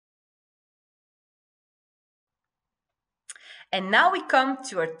And now we come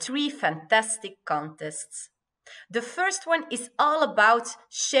to our 3 fantastic contests. The first one is all about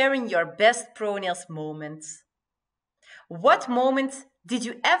sharing your best ProNails moments. What moment did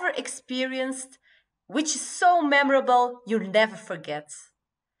you ever experience which is so memorable you'll never forget?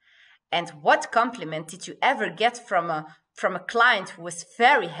 And what compliment did you ever get from a client who was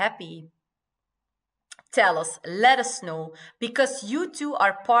very happy? Tell us, let us know, because you too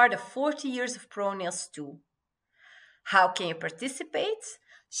are part of 40 years of ProNails too. How can you participate?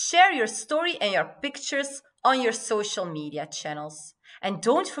 Share your story and your pictures on your social media channels. And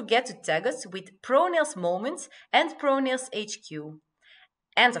don't forget to tag us with ProNails Moments and ProNails HQ.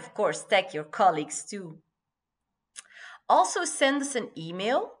 And of course, tag your colleagues too. Also send us an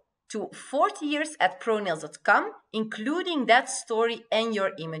email to 40years@pronails.com, including that story and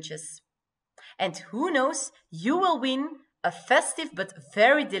your images. And who knows, you will win a festive but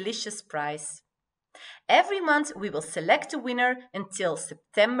very delicious prize. Every month we will select a winner until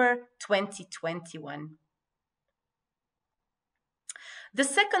September 2021. The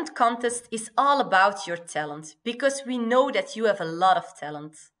second contest is all about your talent, because we know that you have a lot of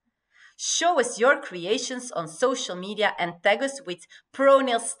talent. Show us your creations on social media and tag us with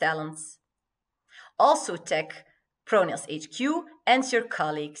ProNails Talents. Also tag ProNails HQ and your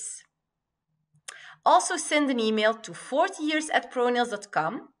colleagues. Also send an email to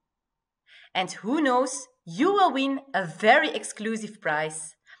 40years@pronails.com. And who knows, you will win a very exclusive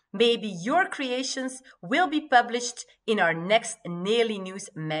prize. Maybe your creations will be published in our next Naily News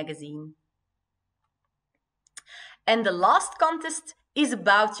magazine. And the last contest is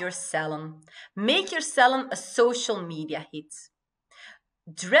about your salon. Make your salon a social media hit.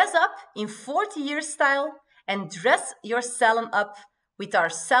 Dress up in 40 years style and dress your salon up with our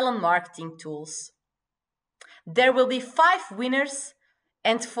salon marketing tools. There will be 5 winners,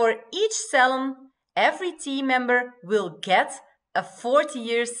 and for each salon, every team member will get a 40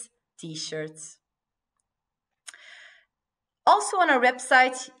 years t-shirt. Also on our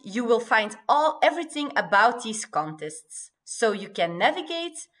website, you will find everything about these contests. So you can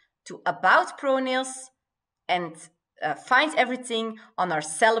navigate to About ProNails and find everything on our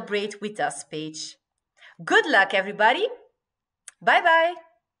Celebrate With Us page. Good luck, everybody. Bye-bye.